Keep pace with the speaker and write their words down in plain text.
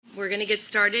we're going to get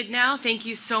started now. Thank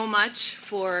you so much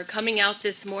for coming out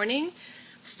this morning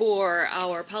for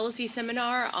our policy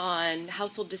seminar on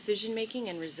household decision-making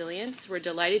and resilience. We're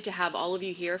delighted to have all of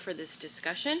you here for this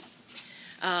discussion.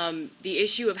 The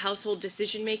issue of household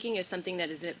decision-making is something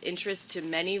that is of interest to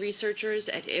many researchers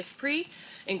at IFPRI,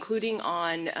 including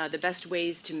on the best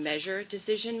ways to measure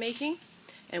decision-making.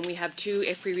 And we have two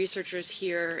IFPRI researchers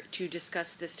here to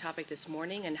discuss this topic this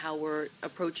morning and how we're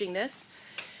approaching this.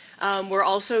 We're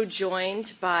also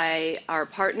joined by our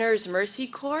partners Mercy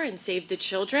Corps and Save the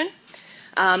Children,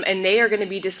 and they are going to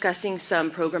be discussing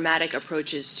some programmatic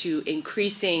approaches to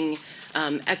increasing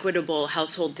equitable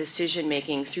household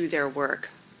decision-making through their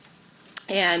work.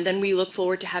 And then we look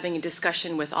forward to having a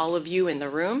discussion with all of you in the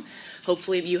room.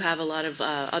 Hopefully you have a lot of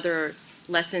other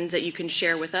lessons that you can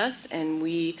share with us, and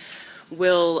we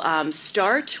will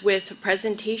start with a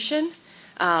presentation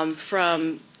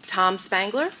from Tom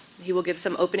Spangler. He will give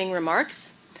some opening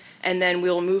remarks, and then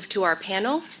we'll move to our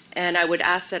panel. And I would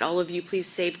ask that all of you please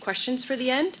save questions for the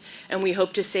end, and we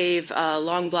hope to save a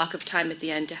long block of time at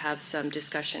the end to have some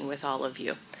discussion with all of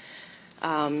you.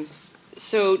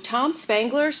 So Tom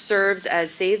Spangler serves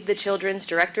as Save the Children's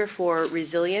Director for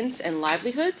Resilience and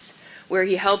Livelihoods, where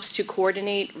he helps to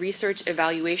coordinate research,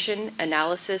 evaluation,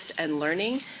 analysis, and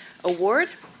learning award.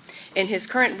 In his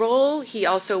current role, he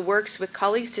also works with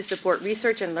colleagues to support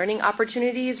research and learning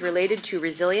opportunities related to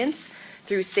resilience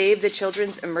through Save the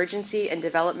Children's Emergency and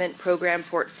Development Program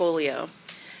portfolio.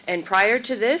 And prior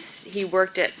to this, he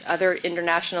worked at other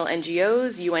international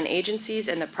NGOs, UN agencies,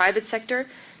 and the private sector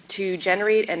to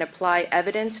generate and apply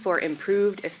evidence for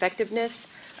improved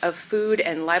effectiveness of food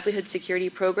and livelihood security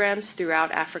programs throughout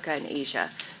Africa and Asia.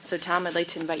 So Tom, I'd like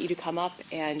to invite you to come up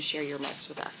and share your remarks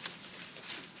with us.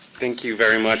 Thank you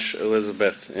very much,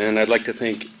 Elizabeth. And I'd like to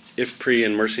thank IFPRI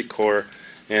and Mercy Corps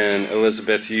and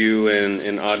Elizabeth, you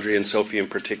and Audrey and Sophie in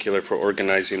particular for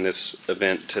organizing this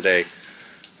event today.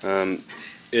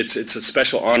 It's a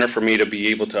special honor for me to be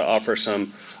able to offer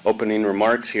some opening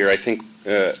remarks here. I think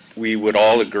we would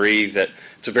all agree that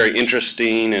it's a very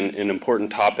interesting and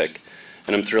important topic.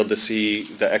 And I'm thrilled to see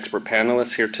the expert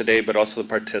panelists here today, but also the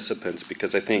participants,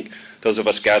 because I think those of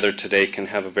us gathered today can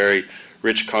have a very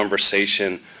rich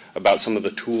conversation about some of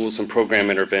the tools and program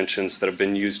interventions that have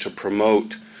been used to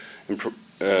promote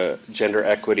gender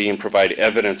equity and provide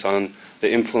evidence on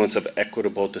the influence of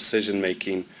equitable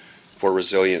decision-making for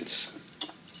resilience.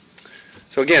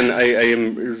 So again, I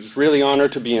am really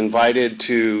honored to be invited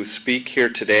to speak here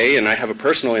today, and I have a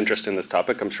personal interest in this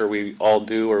topic. I'm sure we all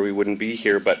do, or we wouldn't be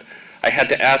here, but I had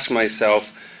to ask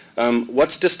myself,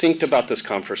 what's distinct about this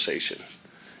conversation,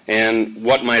 and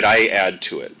what might I add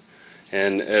to it?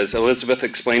 And as Elizabeth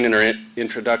explained in her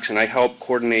introduction, I help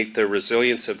coordinate the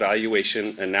Resilience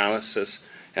Evaluation, Analysis,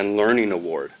 and Learning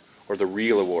Award, or the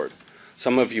REAL Award.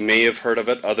 Some of you may have heard of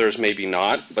it, others maybe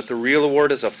not, but the REAL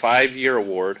Award is a 5-year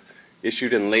award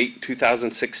issued in late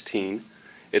 2016.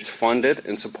 It's funded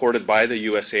and supported by the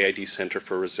USAID Center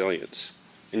for Resilience.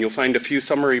 And you'll find a few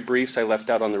summary briefs I left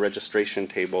out on the registration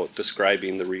table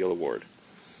describing the REAL Award.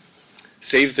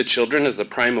 Save the Children is the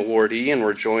prime awardee, and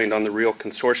we're joined on the REAL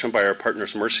Consortium by our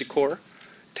partners Mercy Corps,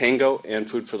 Tango, and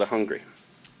Food for the Hungry.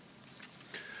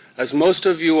 As most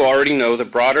of you already know, the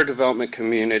broader development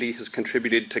community has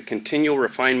contributed to continual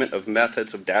refinement of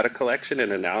methods of data collection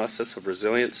and analysis of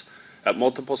resilience at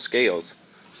multiple scales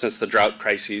since the drought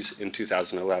crises in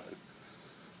 2011.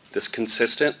 This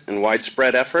consistent and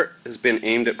widespread effort has been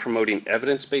aimed at promoting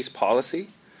evidence-based policy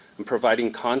and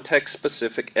providing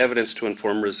context-specific evidence to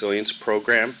inform resilience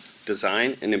program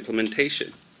design and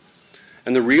implementation.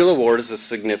 And the REAL Award is a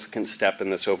significant step in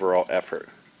this overall effort.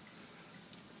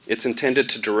 It's intended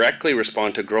to directly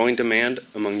respond to growing demand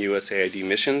among USAID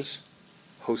missions,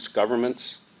 host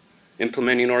governments,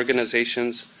 implementing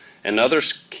organizations, and other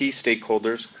key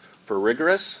stakeholders for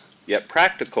rigorous yet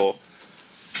practical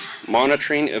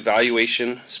monitoring,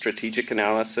 evaluation, strategic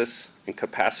analysis, and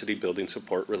capacity building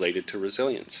support related to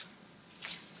resilience.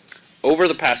 Over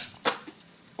the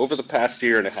past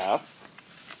year and a half,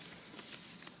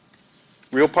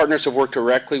 REAL partners have worked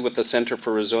directly with the Center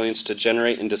for Resilience to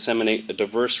generate and disseminate a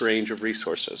diverse range of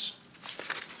resources.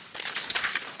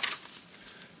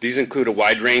 These include a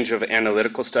wide range of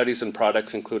analytical studies and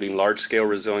products, including large-scale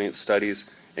resilience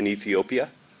studies in Ethiopia,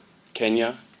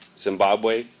 Kenya,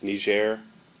 Zimbabwe, Niger,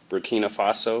 Burkina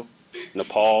Faso,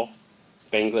 Nepal,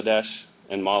 Bangladesh,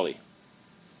 and Mali.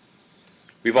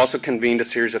 We've also convened a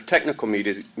series of technical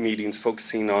meetings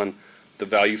focusing on the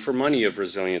value for money of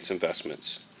resilience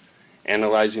investments,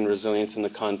 analyzing resilience in the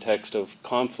context of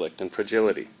conflict and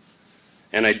fragility,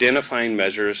 and identifying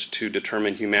measures to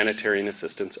determine humanitarian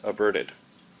assistance averted.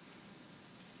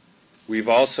 We've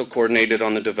also coordinated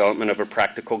on the development of a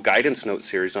practical guidance note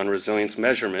series on resilience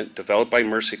measurement developed by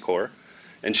Mercy Corps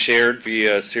and shared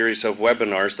via a series of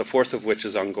webinars, the fourth of which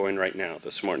is ongoing right now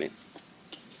this morning.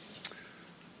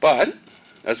 But,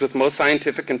 as with most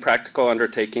scientific and practical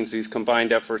undertakings, these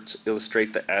combined efforts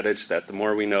illustrate the adage that the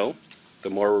more we know, the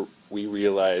more we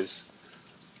realize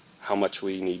how much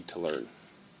we need to learn.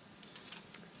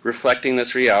 Reflecting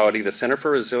this reality, the Center for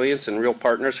Resilience and Real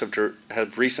Partners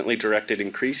have recently directed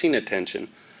increasing attention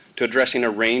to addressing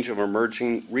a range of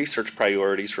emerging research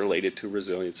priorities related to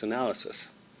resilience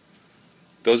analysis.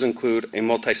 Those include a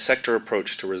multi-sector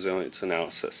approach to resilience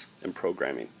analysis and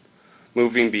programming,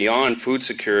 moving beyond food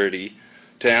security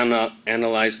to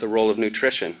analyze the role of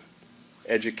nutrition,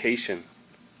 education,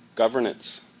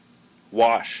 governance,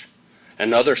 WASH,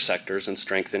 and other sectors in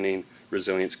strengthening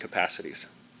resilience capacities.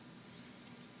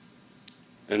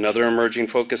 Another emerging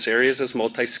focus area is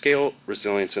multi-scale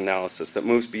resilience analysis that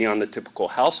moves beyond the typical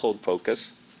household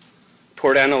focus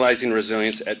toward analyzing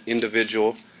resilience at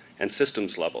individual and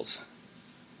systems levels.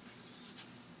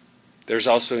 There's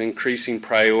also increasing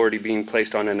priority being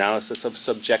placed on analysis of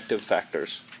subjective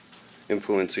factors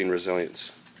influencing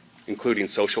resilience, including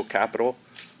social capital,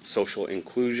 social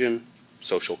inclusion,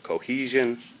 social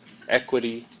cohesion,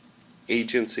 equity,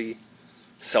 agency,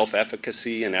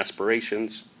 self-efficacy and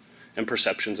aspirations, and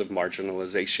perceptions of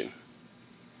marginalization.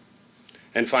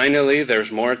 And finally,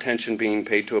 there's more attention being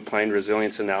paid to applying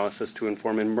resilience analysis to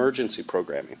inform emergency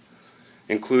programming,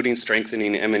 including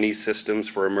strengthening M&E systems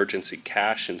for emergency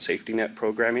cash and safety net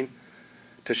programming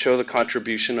to show the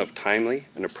contribution of timely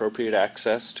and appropriate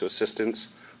access to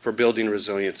assistance for building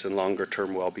resilience and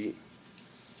longer-term well-being.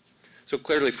 So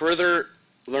clearly, further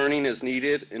learning is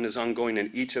needed and is ongoing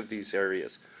in each of these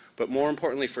areas. But more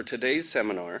importantly, for today's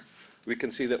seminar, we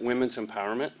can see that women's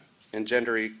empowerment and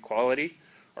gender equality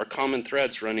are common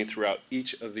threads running throughout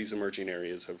each of these emerging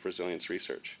areas of resilience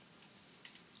research.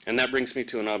 And that brings me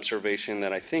to an observation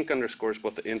that I think underscores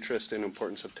both the interest and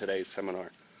importance of today's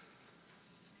seminar.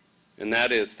 And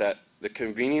that is that the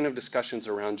convening of discussions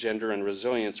around gender and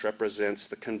resilience represents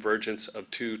the convergence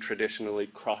of two traditionally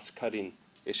cross-cutting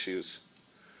issues.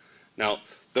 Now,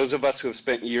 those of us who have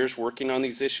spent years working on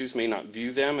these issues may not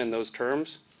view them in those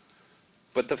terms,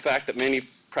 but the fact that many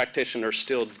practitioners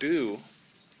still do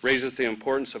raises the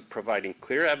importance of providing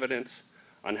clear evidence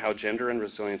on how gender and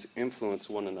resilience influence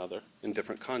one another in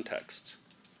different contexts.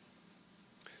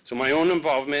 So my own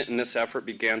involvement in this effort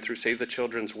began through Save the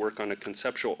Children's work on a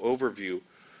conceptual overview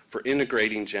for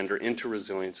integrating gender into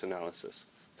resilience analysis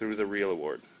through the REAL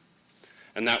Award.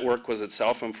 And that work was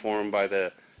itself informed by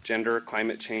the Gender,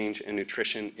 Climate Change, and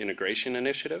Nutrition Integration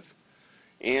Initiative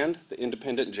and the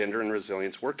Independent Gender and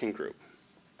Resilience Working Group.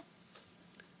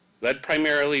 Led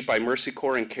primarily by Mercy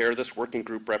Corps and CARE, this working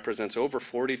group represents over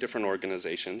 40 different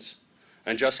organizations,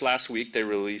 and just last week they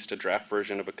released a draft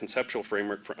version of a conceptual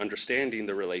framework for understanding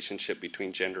the relationship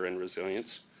between gender and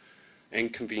resilience,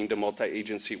 and convened a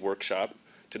multi-agency workshop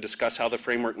to discuss how the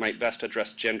framework might best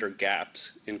address gender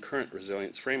gaps in current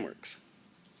resilience frameworks.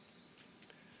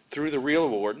 Through the REAL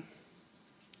Award,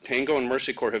 Tango and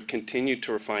Mercy Corps have continued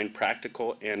to refine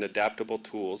practical and adaptable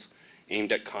tools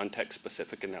aimed at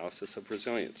context-specific analysis of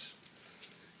resilience.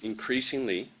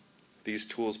 Increasingly, these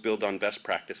tools build on best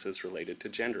practices related to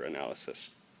gender analysis.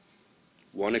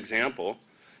 One example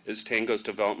is Tango's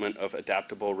development of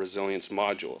adaptable resilience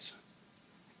modules.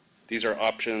 These are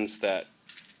options that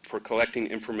for collecting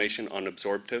information on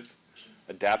absorptive,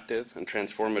 adaptive, and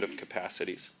transformative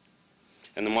capacities.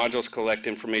 And the modules collect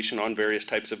information on various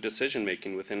types of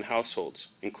decision-making within households,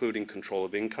 including control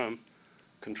of income,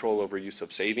 control over use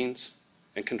of savings,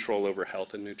 and control over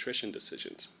health and nutrition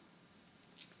decisions.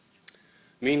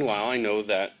 Meanwhile, I know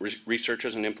that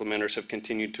researchers and implementers have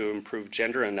continued to improve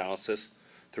gender analysis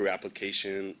through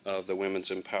application of the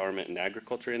Women's Empowerment in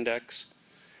Agriculture Index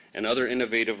and other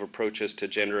innovative approaches to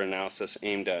gender analysis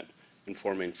aimed at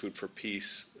informing food for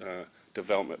peace,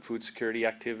 development food security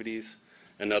activities,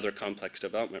 and other complex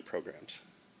development programs.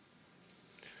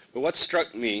 But what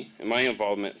struck me in my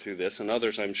involvement through this, and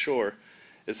others I'm sure,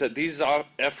 is that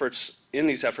in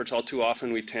these efforts all too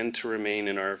often we tend to remain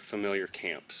in our familiar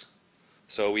camps.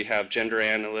 So we have gender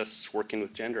analysts working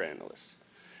with gender analysts,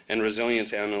 and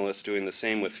resilience analysts doing the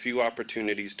same with few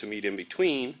opportunities to meet in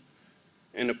between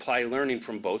and apply learning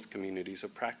from both communities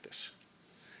of practice.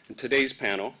 And today's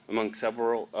panel, among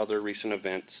several other recent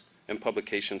events and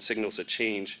publications, signals a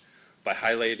change by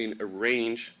highlighting a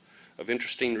range of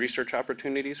interesting research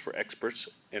opportunities for experts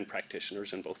and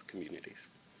practitioners in both communities.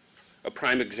 A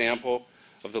prime example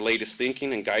of the latest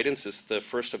thinking and guidance is the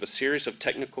first of a series of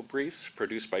technical briefs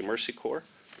produced by Mercy Corps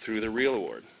through the REAL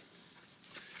Award.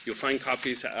 you'll find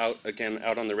copies out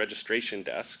on the registration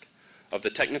desk of the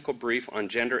technical brief on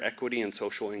gender equity and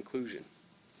social inclusion.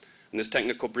 And this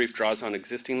technical brief draws on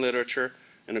existing literature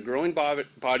and a growing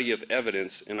body of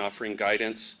evidence in offering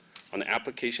guidance on the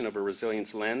application of a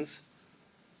resilience lens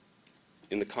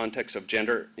in the context of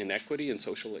gender inequity and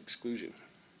social exclusion.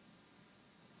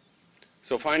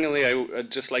 So finally,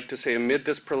 I'd just like to say, amid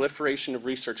this proliferation of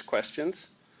research questions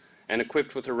and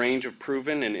equipped with a range of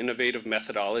proven and innovative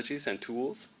methodologies and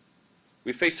tools,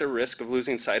 we face a risk of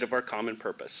losing sight of our common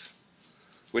purpose,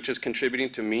 which is contributing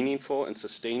to meaningful and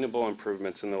sustainable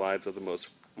improvements in the lives of the most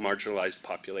marginalized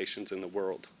populations in the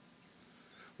world.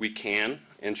 We can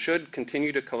and should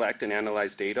continue to collect and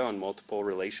analyze data on multiple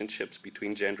relationships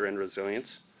between gender and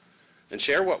resilience, and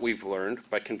share what we've learned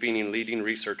by convening leading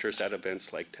researchers at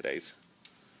events like today's.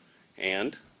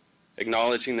 And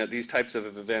acknowledging that these types of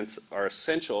events are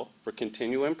essential for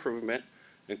continual improvement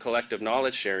and collective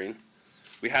knowledge sharing,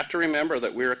 we have to remember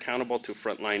that we're accountable to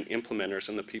frontline implementers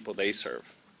and the people they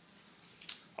serve.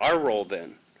 Our role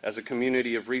then, as a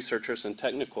community of researchers and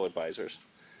technical advisors,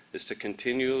 is to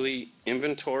continually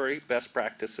inventory best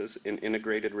practices in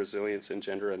integrated resilience and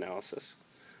gender analysis,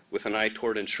 with an eye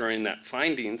toward ensuring that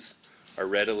findings are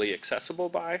readily accessible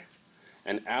by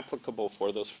and applicable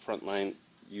for those frontline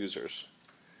users,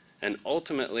 and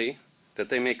ultimately that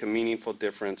they make a meaningful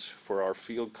difference for our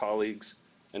field colleagues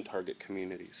and target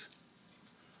communities.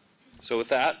 So with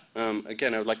that,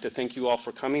 again, I would like to thank you all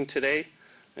for coming today,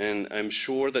 and I'm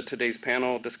sure that today's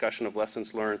panel discussion of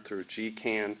lessons learned through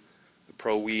GCAN, the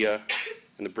ProWIA,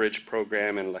 and the Bridge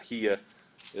program and LAHIA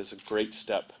is a great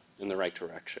step in the right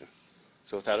direction.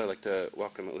 So with that, I'd like to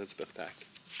welcome Elizabeth back.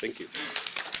 Thank you.